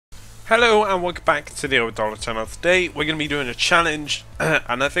Hello and welcome back to the Ohadollar channel. Today we're going to be doing a challenge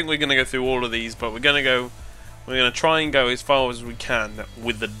and I think we're going to go through all of these, but we're going to try and go as far as we can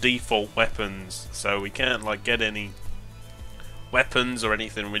with the default weapons. So we can't like get any weapons or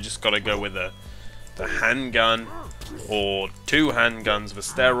anything, we just got to go with the handgun or two handguns for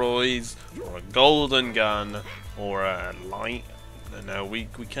steroids or a golden gun or a light. No, we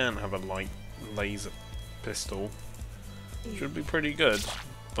can't have a light laser pistol. Should be pretty good,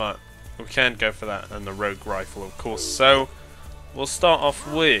 but we can't go for that, and the rogue rifle, of course. So we'll start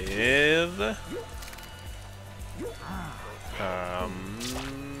off with who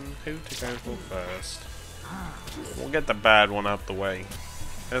to go for first? We'll get the bad one out the way.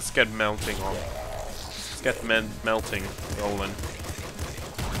 Let's get melting on. Let's get melting rolling.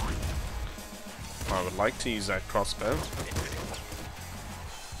 I would like to use that crossbow.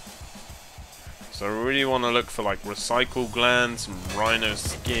 So I really want to look for like recycle glands, some rhino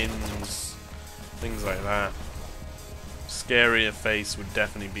skins, things like that. Scarier face would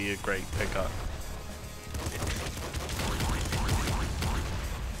definitely be a great pickup.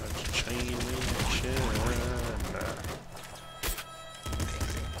 Chain reaction.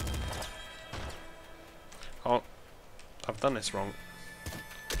 Oh, I've done this wrong.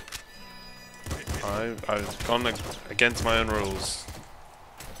 I've gone against my own rules.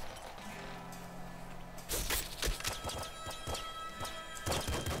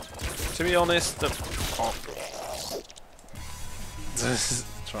 To be honest, try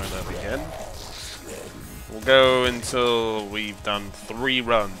that again. We'll go until we've done 3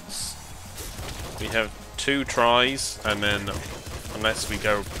 runs. We have 2 tries, and then unless we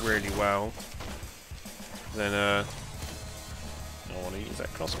go really well, then I want to use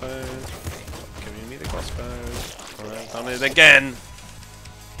that crossbow. Stop giving me the crossbow. I've done it again.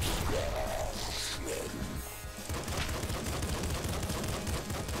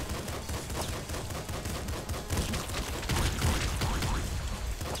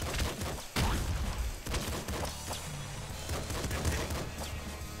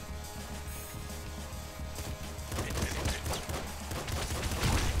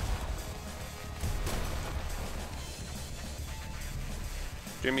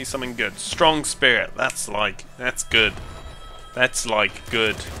 Give me something good. Strong spirit. That's good. That's like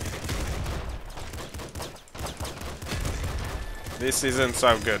good. This isn't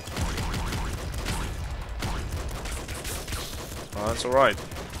so good. Oh, that's alright.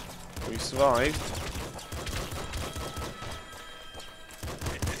 We survived.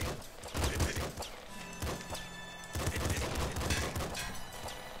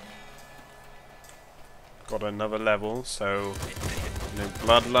 Got another level, so no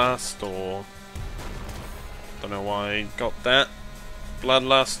bloodlust, or don't know why I got that.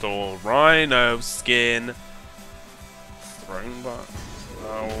 Bloodlust or rhino skin. Throne bar.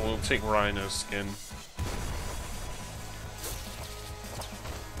 Oh, we'll take rhino skin.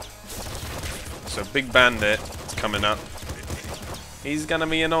 So big bandit is coming up. He's gonna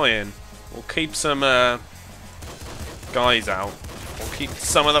be annoying. We'll keep some guys out. We'll keep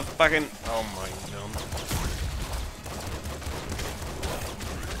some of the fucking. Oh my god.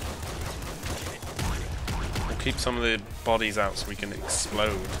 Keep some of the bodies out so we can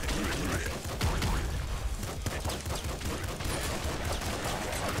explode.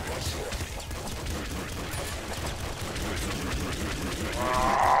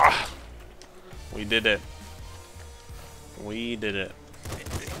 Ah, we did it. We did it.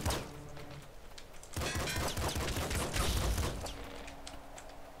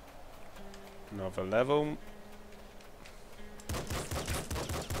 Another level.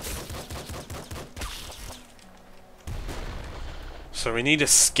 So we need a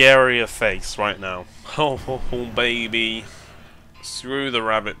scarier face right now. Oh, baby. Through the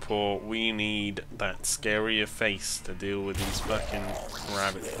rabbit paw, we need that scarier face to deal with these fucking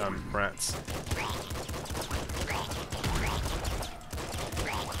rats.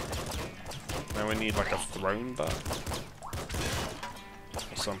 Now we need like a throne butt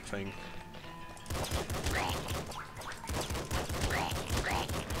or something.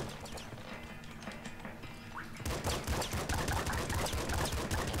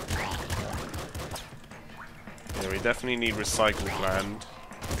 We definitely need recycle gland.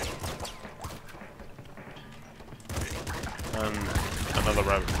 And another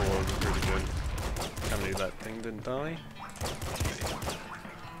rabbit paw would be pretty good. Can't believe that thing didn't die.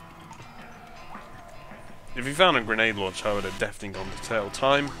 If you found a grenade launcher, I would have definitely gone to tail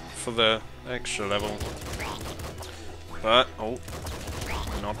time for the extra level. But, oh,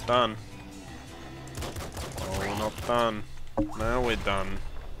 we're not done. Oh, we're not done. Now we're done.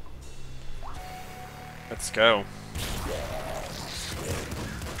 Let's go.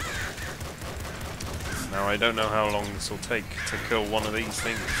 Now I don't know how long this will take to kill one of these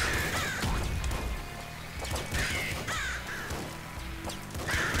things.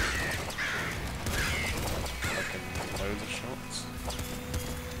 I can load the shots.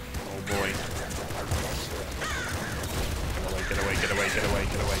 Oh boy. Get away, get away, get away,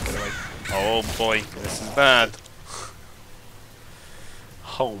 get away, get away. Oh boy, this is bad.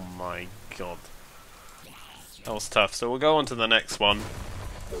 Oh my god. That was tough. So we'll go on to the next one.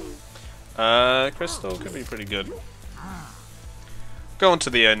 Crystal could be pretty good. Go on to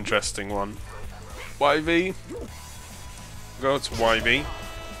the interesting one. YV. Go to YV.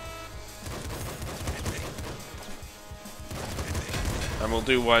 And we'll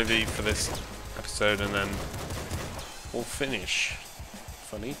do YV for this episode and then we'll finish.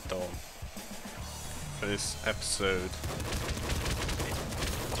 Finito. For this episode.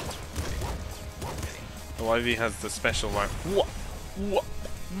 The YV has the special like whoop, whoop,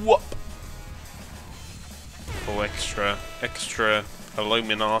 whoop. For extra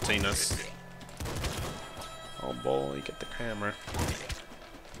Illuminatiness. Oh boy, get the camera.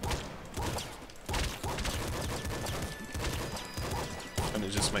 And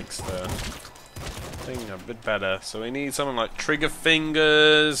it just makes the thing a bit better. So we need something like Trigger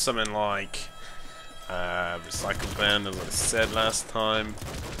Fingers, something like Recycle Band, as I said last time.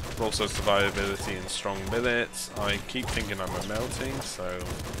 Also survivability and strong billets. I keep thinking I'm a melting, so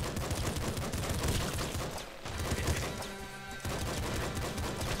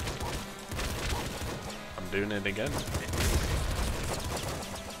I'm doing it again.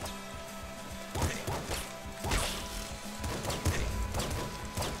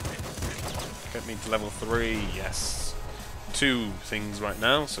 Get me to level 3, yes. 2 things right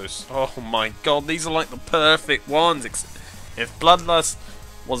now, so oh my god, these are like the perfect ones. If Bloodlust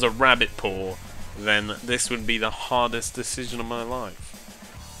was a rabbit paw, then this would be the hardest decision of my life.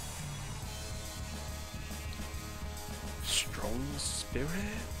 Strong spirit?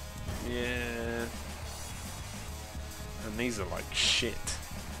 Yeah. And these are like shit.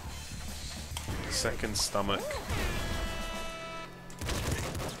 Second stomach.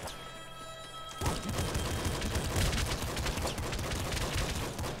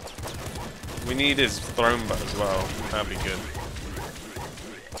 We need his throne butt as well. That'd be good.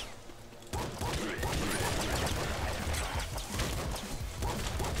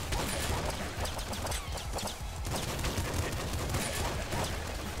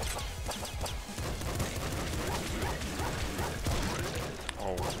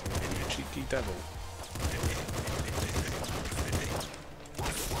 Oh, you cheeky devil.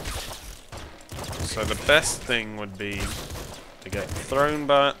 So the best thing would be to get throne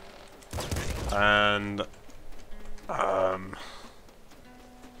butt and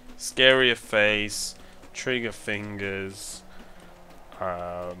scarier face, trigger fingers,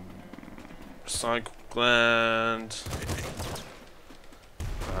 cycle gland,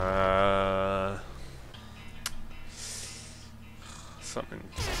 something,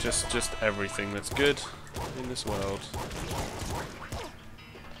 just everything that's good in this world.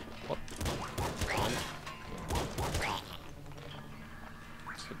 What?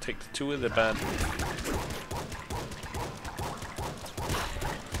 So take the 2 of the bad.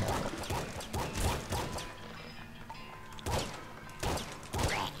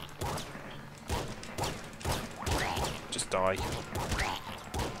 Just die.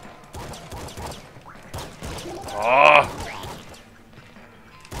 Ah!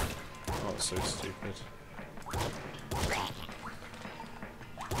 Oh, so stupid.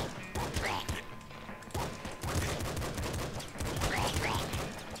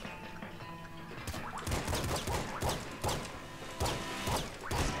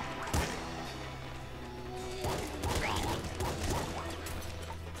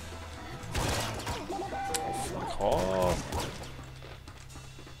 Oh,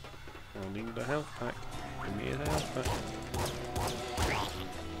 I need a health pack. Give me a health pack.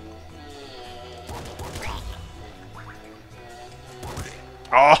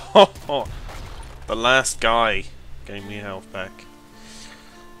 Oh, the last guy gave me a health pack.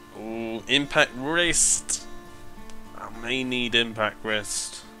 Ooh, impact wrist. I may need impact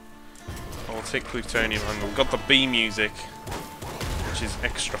wrist. I'll take plutonium hunger. We've got the B music, which is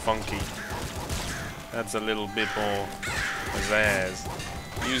extra funky. Adds a little bit more pizzazz.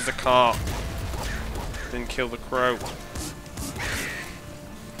 Use the cart. Then kill the crow.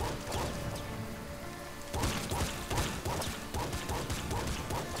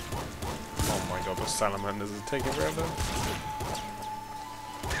 Oh my god, the salamanders are taking forever.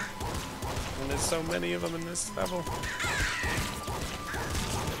 And there's so many of them in this level.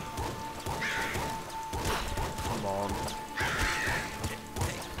 Come on.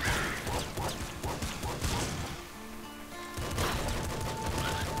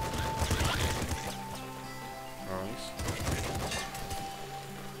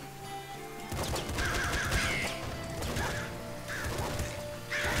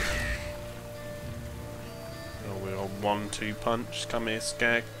 1-2 punch. Come here,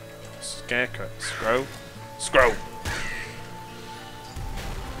 scarecrow. Scroll.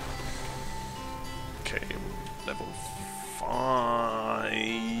 Okay, level 5.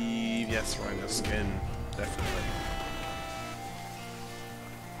 Yes, rhino skin, definitely.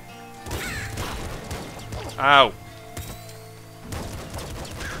 Ow!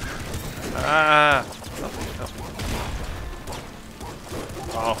 Ah!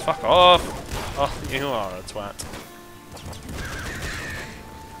 Oh, fuck off! Oh, you are a twat.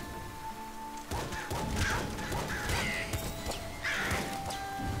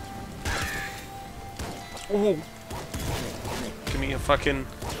 Ooh! Give me a fucking...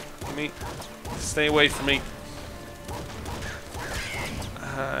 Stay away from me.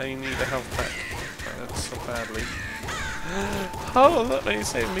 I need a health pack. That's so badly. Oh, look, they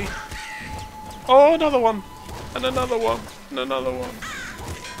saved me. Oh, another one! And another one! And another one!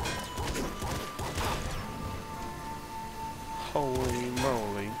 Holy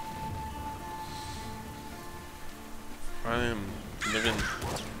moly. I am living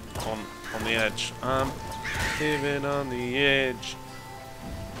on the edge. I'm living on the edge.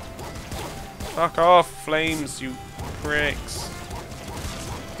 Fuck off, flames, you pricks.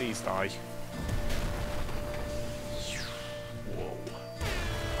 Please die. Whoa.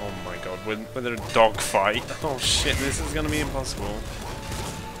 Oh my god, with a dogfight. Oh shit, this is gonna be impossible.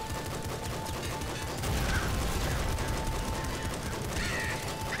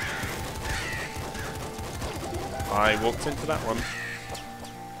 I walked into that one.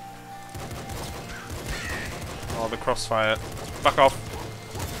 Oh, the crossfire. Fuck off.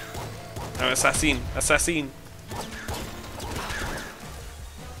 No, assassin. Assassin.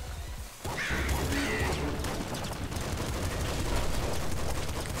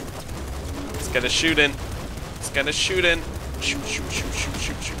 Let's get a shoot in. Let's get a shoot in. Shoot, shoot, shoot, shoot,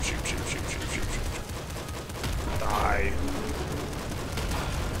 shoot, shoot, shoot, shoot, shoot, shoot, shoot, shoot, shoot. Die.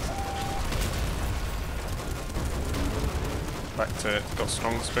 Back to it. Got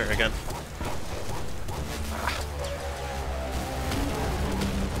strong spirit again.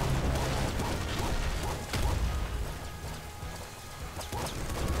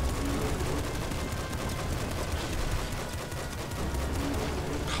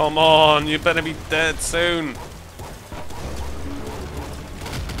 Come on, you better be dead soon.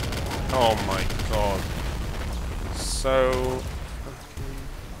 Oh my god. So...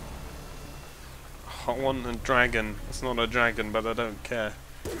 I want a dragon. It's not a dragon, but I don't care.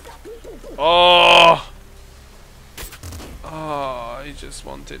 Oh! Oh, I just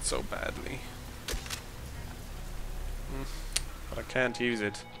want it so badly. But I can't use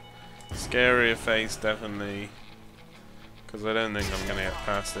it. Scarier face, definitely. Because I don't think I'm going to get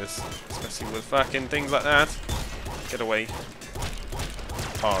past this. Especially with fucking things like that. Get away.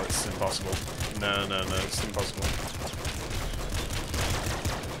 Oh, it's impossible. No, no, no, it's impossible.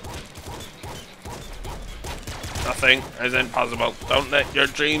 Nothing is impossible. Don't let your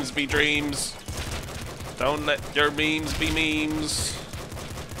dreams be dreams. Don't let your memes be memes.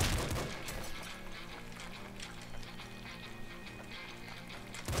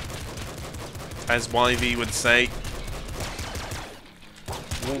 As YV would say.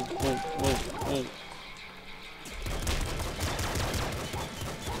 Whoa, whoa, whoa, whoa.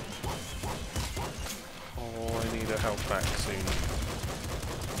 Oh, I need a health pack soon.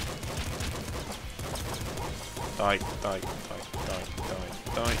 Die, die, die, die,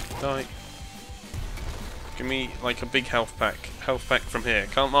 die, die. Give me like a big health pack. Health pack from here.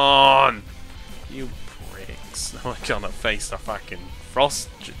 Come on! You pricks. Now I gotta face the fucking frost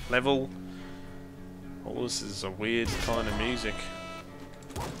level. Oh, this is a weird kind of music.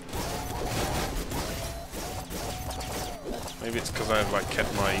 Maybe it's because I've like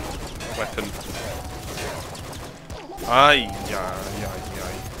kept my weapon. Ay, ay, ay,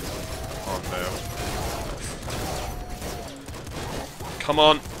 ay. Oh no. Come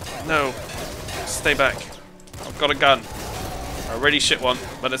on. No. Stay back. I've got a gun. I already shit one,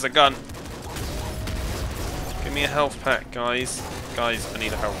 but it's a gun. Give me a health pack, guys. Guys, I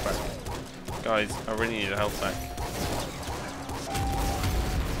need a health pack. Guys, I really need a health pack.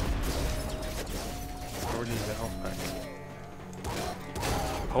 I really need a health pack.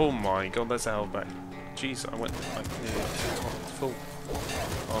 Oh my god, that's a health pack. Jeez, I went like nearly full.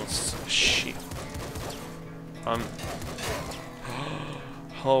 Oh shit.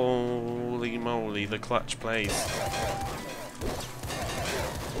 Holy moly, the clutch plays.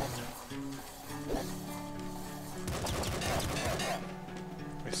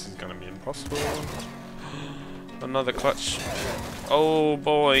 This is gonna be impossible. Another clutch. Oh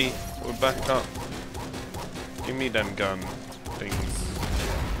boy, we're back up. Give me them gun things.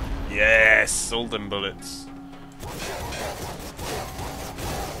 Yes, all them bullets.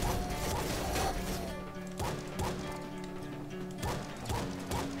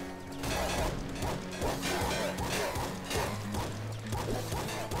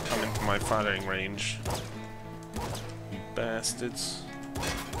 my firing range. You bastards.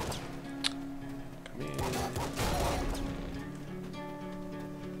 Come here.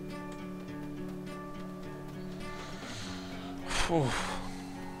 Whew.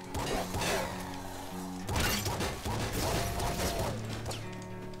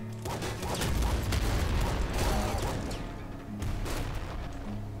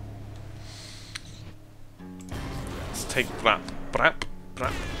 Let's take brap, brap,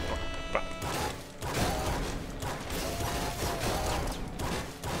 brap, brap.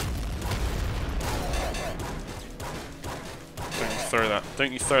 Don't you throw that!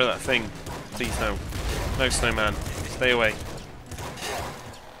 Don't you throw that thing! Please no! No, snowman! Stay away!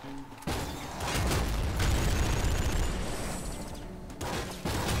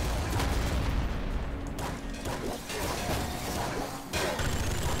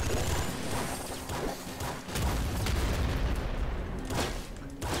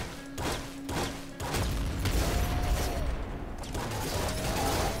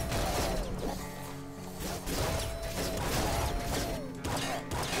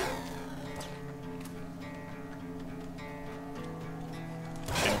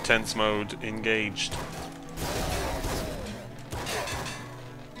 Intense mode engaged.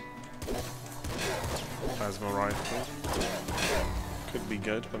 Plasma rifle. Could be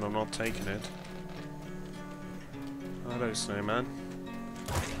good, but I'm not taking it. Hello, Snowman.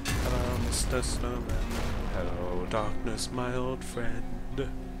 Hello, Mr. Snowman. Hello, darkness, my old friend.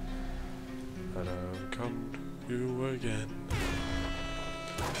 Hello, come to you again.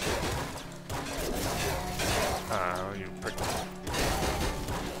 Ah, you prick.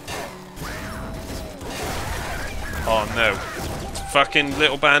 Oh no. Fucking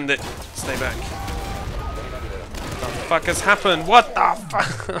little bandit. Stay back. What the fuck has happened? What the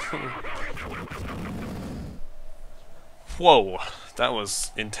fuck? Whoa. That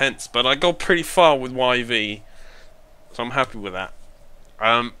was intense. But I got pretty far with YV. So I'm happy with that.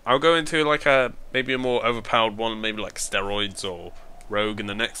 I'll go into like maybe a more overpowered one, maybe like steroids or rogue in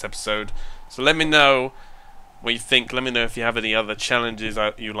the next episode. So let me know what you think. Let me know if you have any other challenges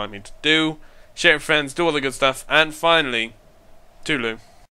you'd like me to do. Share it with friends, do all the good stuff, and finally, toodaloo.